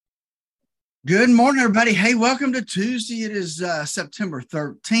Good morning, everybody. Hey, welcome to Tuesday. It is September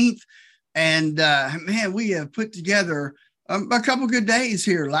 13th. And man, we have put together a couple good days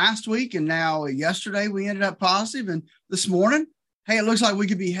here last week. And now yesterday we ended up positive. And this morning, hey, it looks like we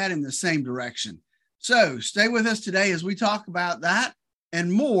could be heading the same direction. So stay with us today as we talk about that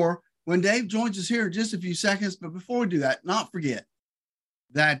and more when Dave joins us here in just a few seconds. But before we do that, not forget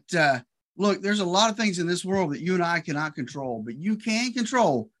that, look, there's a lot of things in this world that you and I cannot control, but you can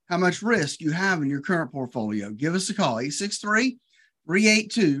control how much risk you have in your current portfolio. Give us a call,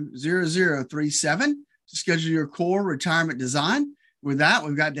 863-382-0037 to schedule your core retirement design. With that,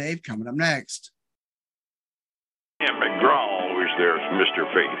 we've got Dave coming up next. Yeah, McGraw, always there's Mr.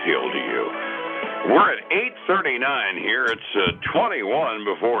 Faith Hill to you. We're at 8:39 here. It's 21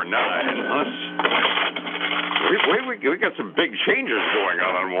 before 9. We got some big changes going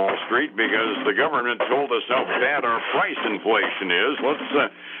on Wall Street because the government told us how bad our price inflation is.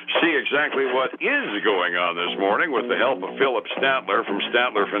 Let's see exactly what is going on this morning with the help of Phillip Statler from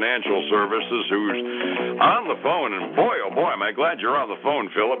Statler Financial Services, who's on the phone. And boy, oh boy, am I glad you're on the phone,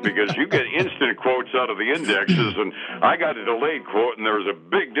 Phillip, because you get instant quotes out of the indexes, and I got a delayed quote, and there's a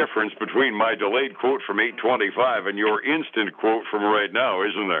big difference between my delayed quote from 8:25 and your instant quote from right now,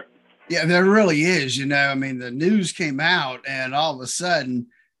 isn't there? Yeah, there really is. I mean, the news came out and all of a sudden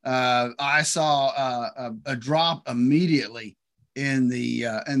I saw a drop immediately in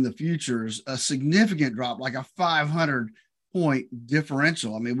the futures, a significant drop, like a 500-point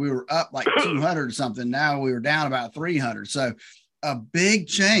differential. I mean, we were up like 200 something. Now we were down about 300. So a big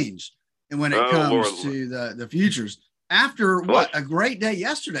change. And when it comes to the futures after a great day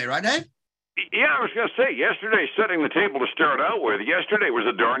yesterday, right, Dave? Yeah, I was going to say, yesterday, setting the table to start out with, yesterday was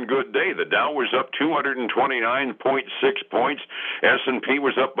a darn good day. The Dow was up 229.6 points, S&P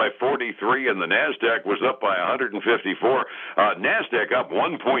was up by 43, and the NASDAQ was up by 154. NASDAQ up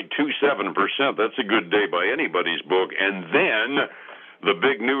 1.27%. That's a good day by anybody's book. And then the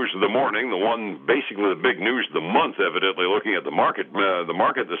big news of the morning, basically the big news of the month, evidently, looking at the market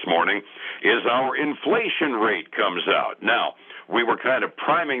this morning, is our inflation rate comes out. Now, we were kind of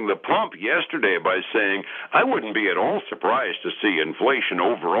priming the pump yesterday by saying I wouldn't be at all surprised to see inflation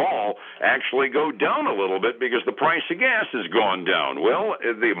overall actually go down a little bit because the price of gas has gone down. Well,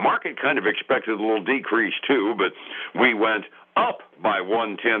 the market kind of expected a little decrease too, but we went up by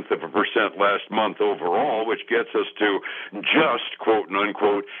 0.1% last month overall, which gets us to just, quote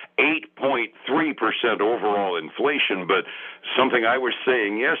unquote, 8.3% overall inflation. But something I was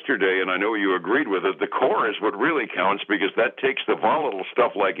saying yesterday, and I know you agreed with it, the core is what really counts because that takes the volatile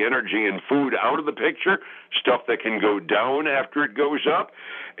stuff like energy and food out of the picture, stuff that can go down after it goes up.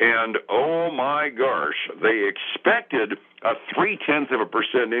 And oh my gosh, they expected a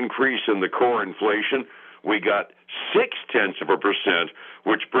 0.3% increase in the core inflation. We got 0.6%,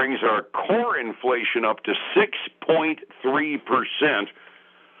 which brings our core inflation up to 6.3%.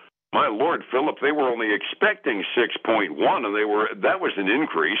 My Lord, Phillip, they were only expecting 6.1, and that was an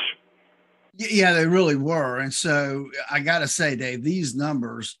increase. Yeah, they really were. And so I got to say, Dave, these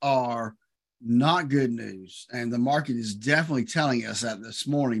numbers are not good news. And the market is definitely telling us that this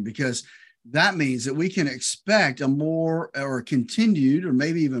morning, because that means that we can expect a more or continued or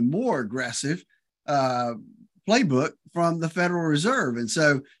maybe even more aggressive playbook from the Federal Reserve. And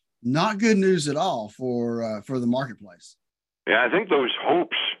so not good news at all for the marketplace. Yeah, I think those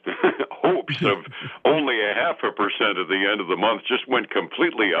hopes of only 0.5% at the end of the month just went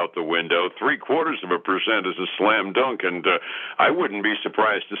completely out the window. 0.75% is a slam dunk, and I wouldn't be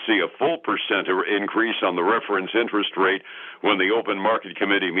surprised to see a full percent increase on the reference interest rate when the Open Market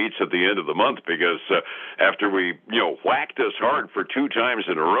Committee meets at the end of the month, because after we whacked us hard for 2 times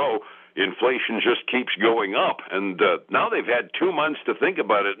in a row, inflation just keeps going up. And now they've had 2 months to think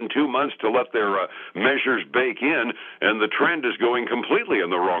about it and 2 months to let their measures bake in, and the trend is going completely in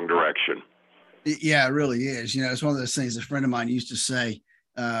the wrong direction. Yeah, it really is. It's one of those things a friend of mine used to say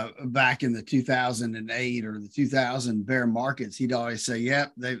back in the 2008 or the 2000 bear markets. He'd always say,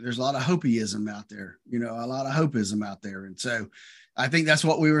 yep, there's a lot of hopeism out there, a lot of hopeism out there. And so I think that's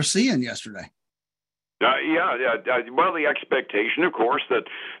what we were seeing yesterday. Well, the expectation, of course, that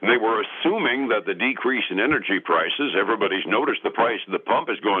they were assuming that the decrease in energy prices, everybody's noticed the price of the pump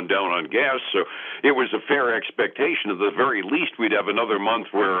has gone down on gas, so it was a fair expectation. At the very least, we'd have another month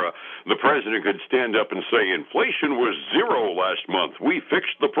where the president could stand up and say, inflation was 0 last month. We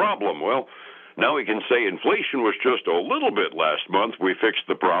fixed the problem. Well, now we can say inflation was just a little bit last month. We fixed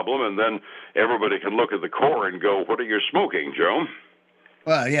the problem, and then everybody can look at the core and go, what are you smoking, Joe?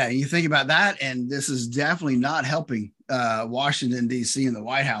 Well, yeah, you think about that, and this is definitely not helping Washington, D.C. and the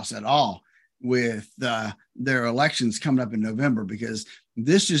White House at all with their elections coming up in November, because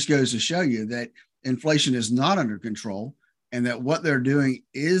this just goes to show you that inflation is not under control and that what they're doing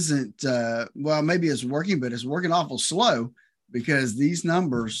isn't, well, maybe it's working, but it's working awful slow because these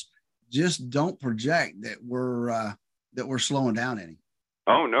numbers just don't project that we're slowing down any.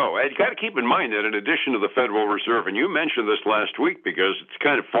 Oh, no. You got to keep in mind that in addition to the Federal Reserve, and you mentioned this last week because it's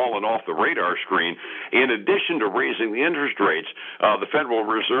kind of fallen off the radar screen, in addition to raising the interest rates, the Federal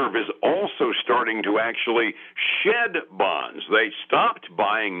Reserve is also starting to actually shed bonds. They stopped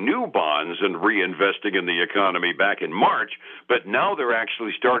buying new bonds and reinvesting in the economy back in March, but now they're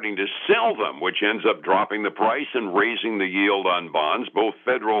actually starting to sell them, which ends up dropping the price and raising the yield on bonds, both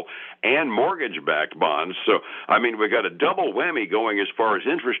federal and mortgage-backed bonds. So, I mean, we got a double whammy going as far as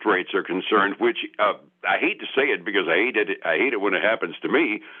interest rates are concerned, which I hate to say it because I hate it when it happens to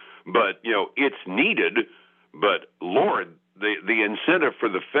me, but it's needed. But Lord, the incentive for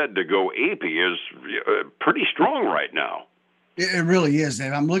the Fed to go apey is pretty strong right now. It really is,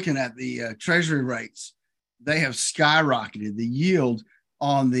 Dave. I'm looking at the Treasury rates; they have skyrocketed. The yield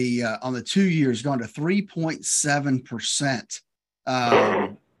on the 2 years gone to 3.7%,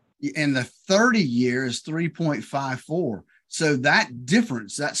 and the 30 year is 3.54. So that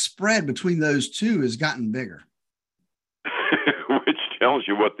difference, that spread between those two has gotten bigger. Which tells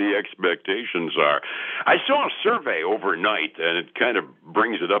you what the expectations are. I saw a survey overnight, and it kind of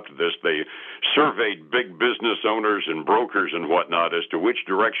brings it up to this. They surveyed big business owners and brokers and whatnot as to which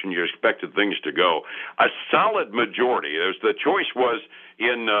direction you expected things to go. A solid majority, the choice was,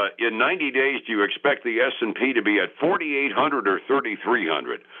 in 90 days, do you expect the S&P to be at 4,800 or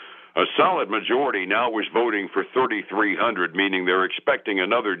 3,300? A solid majority now was voting for 3,300, meaning they're expecting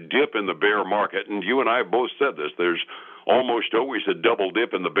another dip in the bear market. And you and I both said this. There's almost always a double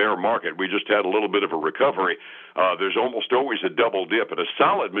dip in the bear market. We just had a little bit of a recovery. There's almost always a double dip. And a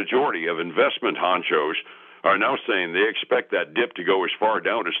solid majority of investment honchos are now saying they expect that dip to go as far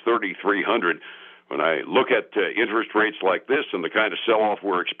down as 3,300. When I look at interest rates like this and the kind of sell-off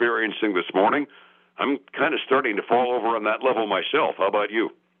we're experiencing this morning, I'm kind of starting to fall over on that level myself. How about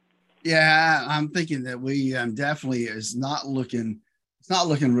you? Yeah, I'm thinking that we definitely it's not looking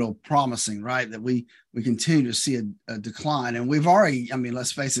real promising, right? That we continue to see a decline, and we've already. I mean,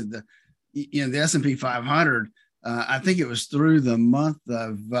 let's face it, the S&P 500. I think it was through the month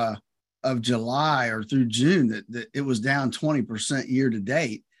of July or through June that it was down 20% year to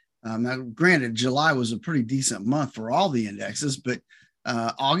date. Now, granted, July was a pretty decent month for all the indexes, but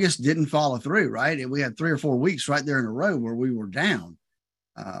August didn't follow through, right? And we had 3 or 4 weeks right there in a row where we were down.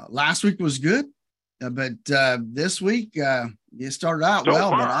 Last week was good, but this week it started out so well,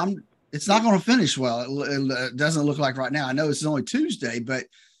 far. But it's not going to finish well. It doesn't look like right now. I know it's only Tuesday, but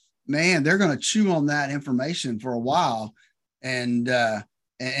man, they're going to chew on that information for a while and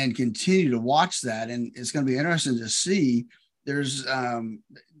continue to watch that. And it's going to be interesting to see. There's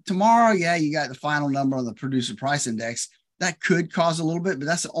tomorrow, you got the final number on the producer price index. That could cause a little bit, but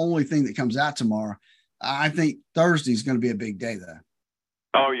that's the only thing that comes out tomorrow. I think Thursday is going to be a big day, though.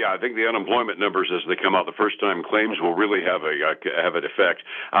 Oh, yeah. I think the unemployment numbers as they come out, the first-time claims will really have an effect.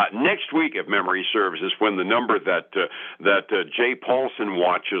 Next week, if memory serves, is when the number that Jay Paulson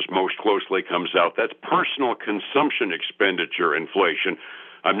watches most closely comes out. That's personal consumption expenditure inflation.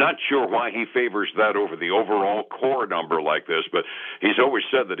 I'm not sure why he favors that over the overall core number like this, but he's always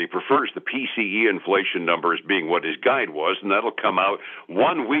said that he prefers the PCE inflation number as being what his guide was, and that'll come out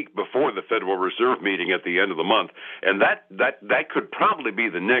 1 week before the Federal Reserve meeting at the end of the month. And that could probably be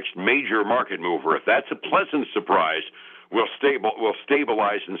the next major market mover. If that's a pleasant surprise, we'll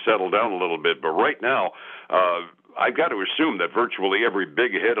stabilize and settle down a little bit. But right now, I've got to assume that virtually every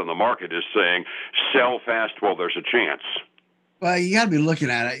big hit on the market is saying, sell fast while there's a chance. Well, you got to be looking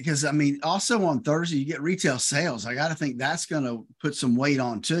at it because, I mean, also on Thursday, you get retail sales. I got to think that's going to put some weight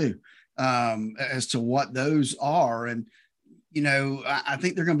on too, as to what those are. And, I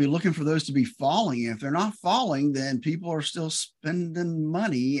think they're going to be looking for those to be falling. If they're not falling, then people are still spending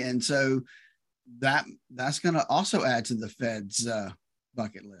money. And so that's going to also add to the Fed's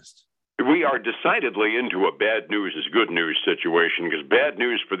bucket list. We are decidedly into a bad news is good news situation because bad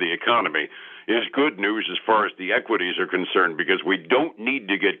news for the economy is good news as far as the equities are concerned because we don't need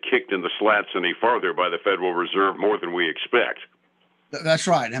to get kicked in the slats any farther by the Federal Reserve more than we expect. That's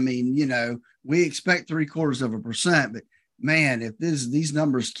right. I mean, we expect 0.75%, but man, if these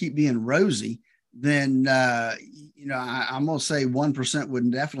numbers keep being rosy, then, I'm going to say 1%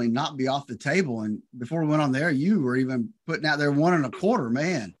 would definitely not be off the table. And before we went on there, you were even putting out there 1.25%,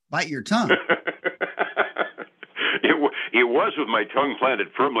 man. Bite your tongue. It was with my tongue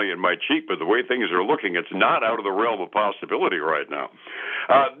planted firmly in my cheek, but the way things are looking, it's not out of the realm of possibility right now.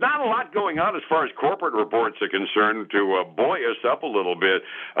 Not a lot going on as far as corporate reports are concerned to buoy us up a little bit.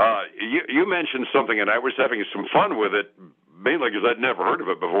 You mentioned something, and I was having some fun with it, mainly because I'd never heard of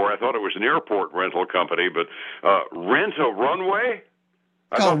it before. I thought it was an airport rental company, but Rent a Runway?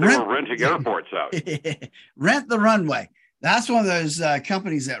 I thought they were renting airports out. Rent the Runway. That's one of those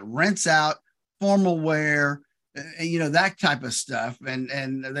companies that rents out formal wear, that type of stuff.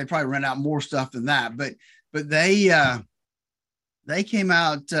 And they probably rent out more stuff than that. But they came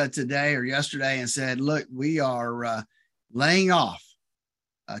out today or yesterday and said, look, we are laying off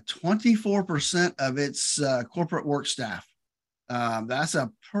 24% of its corporate work staff. That's a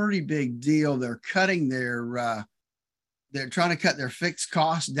pretty big deal. They're cutting they're trying to cut their fixed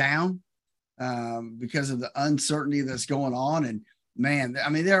costs down because of the uncertainty that's going on. And man, I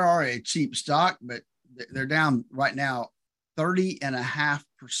mean, they're already a cheap stock, but they're down right now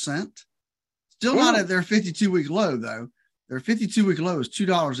 30.5%. Still not at their 52-week low, though. Their 52-week low is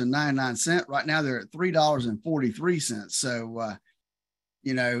 $2.99. Right now, they're at $3.43. So,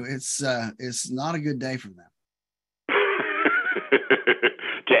 it's not a good day for them.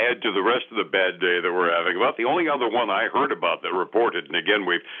 To add to the rest of the bad day that we're having. About the only other one I heard about that reported, and again,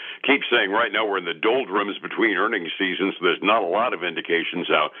 we keep saying right now we're in the doldrums between earnings seasons, so there's not a lot of indications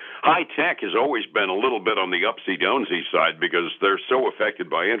out. High tech has always been a little bit on the upsy downsy side because they're so affected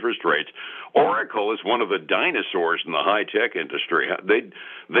by interest rates. Oracle is one of the dinosaurs in the high tech industry. They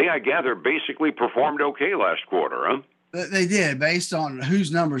I gather, basically performed okay last quarter, huh? They did, based on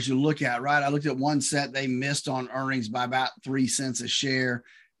whose numbers you look at, right? I looked at one set, they missed on earnings by about 3 cents a share.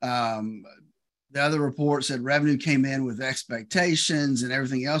 The other report said revenue came in with expectations and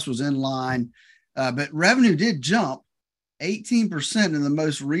everything else was in line. But revenue did jump 18% in the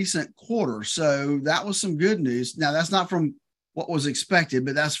most recent quarter. So that was some good news. Now, that's not from what was expected,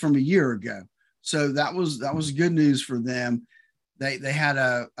 but that's from a year ago. So that was good news for them. They had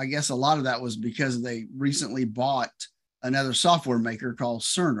I guess a lot of that was because they recently bought another software maker called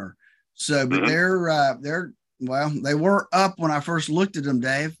Cerner. So, but they were up when I first looked at them,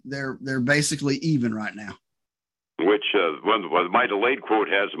 Dave. They're basically even right now. Which, when my delayed quote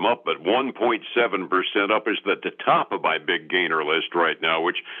has them up, but 1.7% up is at the top of my big gainer list right now,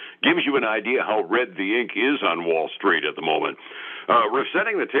 which gives you an idea how red the ink is on Wall Street at the moment. We're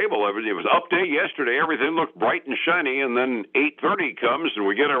setting the table. It was up day yesterday. Everything looked bright and shiny, and then 8:30 comes, and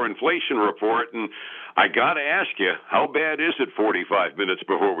we get our inflation report, and I got to ask you, how bad is it 45 minutes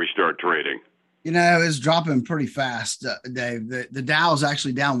before we start trading? It's dropping pretty fast, Dave. The Dow is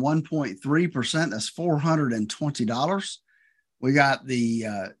actually down 1.3%. That's $420. We got the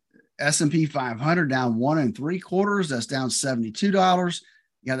S&P 500 down 1 3/4. That's down $72.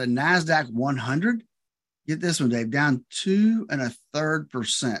 You got the NASDAQ 100. Get this one, Dave, down 2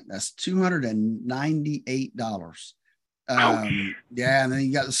 1/3%. That's $298. Yeah, and then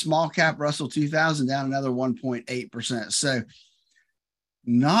you got the small cap Russell 2000 down another 1.8%. So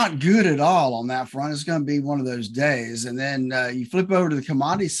not good at all on that front. It's going to be one of those days. And then you flip over to the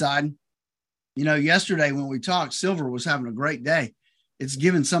commodity side. Yesterday when we talked, silver was having a great day. It's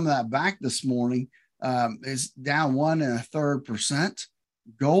given some of that back this morning. It's down 1 1/3%.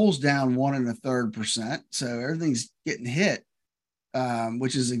 Gold's down 1 1/3%. So everything's getting hit,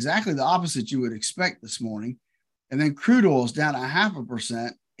 which is exactly the opposite you would expect this morning. And then crude oil is down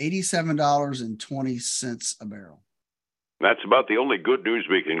 0.5%, $87.20 a barrel. That's about the only good news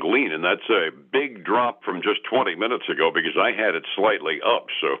we can glean, and that's a big drop from just 20 minutes ago because I had it slightly up.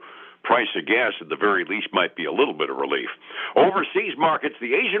 So price of gas at the very least might be a little bit of relief. Overseas markets,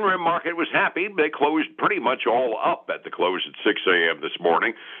 the Asian Rim market was happy. They closed pretty much all up at the close at 6 a.m. this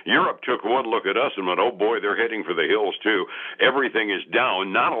morning. Europe took one look at us and went, oh boy, they're heading for the hills too. Everything is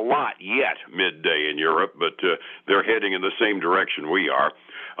down, not a lot yet midday in Europe, but they're heading in the same direction we are.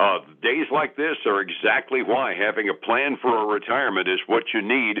 Days like this are exactly why having a plan for a retirement is what you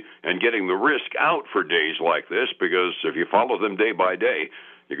need, and getting the risk out for days like this, because if you follow them day by day,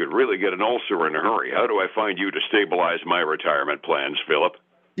 you could really get an ulcer in a hurry. How do I find you to stabilize my retirement plans, Phillip?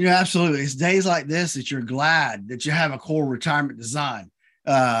 Absolutely. It's days like this that you're glad that you have a core retirement design.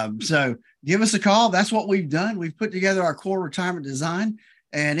 So give us a call. That's what we've done. We've put together our core retirement design,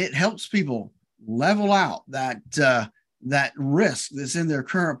 and it helps people level out that risk that's in their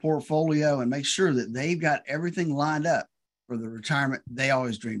current portfolio and make sure that they've got everything lined up for the retirement they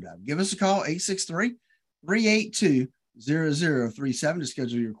always dreamed of. Give us a call, 863-382-0037 to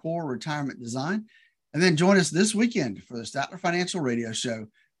schedule your core retirement design. And then join us this weekend for the Statler Financial Radio Show,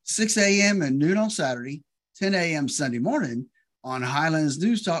 6 a.m. and noon on Saturday, 10 a.m. Sunday morning on Highlands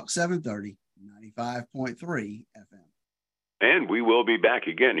News Talk 730, 95.3 FM. And we will be back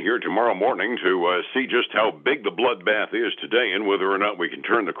again here tomorrow morning to see just how big the bloodbath is today and whether or not we can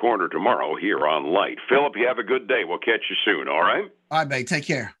turn the corner tomorrow here on Light. Phillip, you have a good day. We'll catch you soon, all right? All right, babe. Take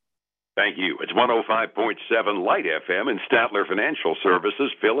care. Thank you. It's 105.7 Light FM and Statler Financial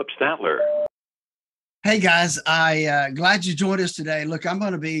Services, Phillip Statler. Hey, guys. Glad you joined us today. Look, I'm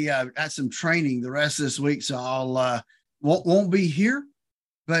going to be at some training the rest of this week, so I'll won't be here.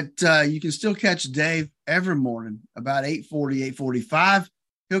 But you can still catch Dave every morning about 8:40, 8:45.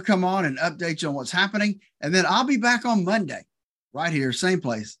 He'll come on and update you on what's happening. And then I'll be back on Monday right here, same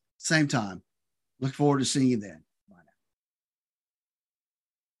place, same time. Look forward to seeing you then.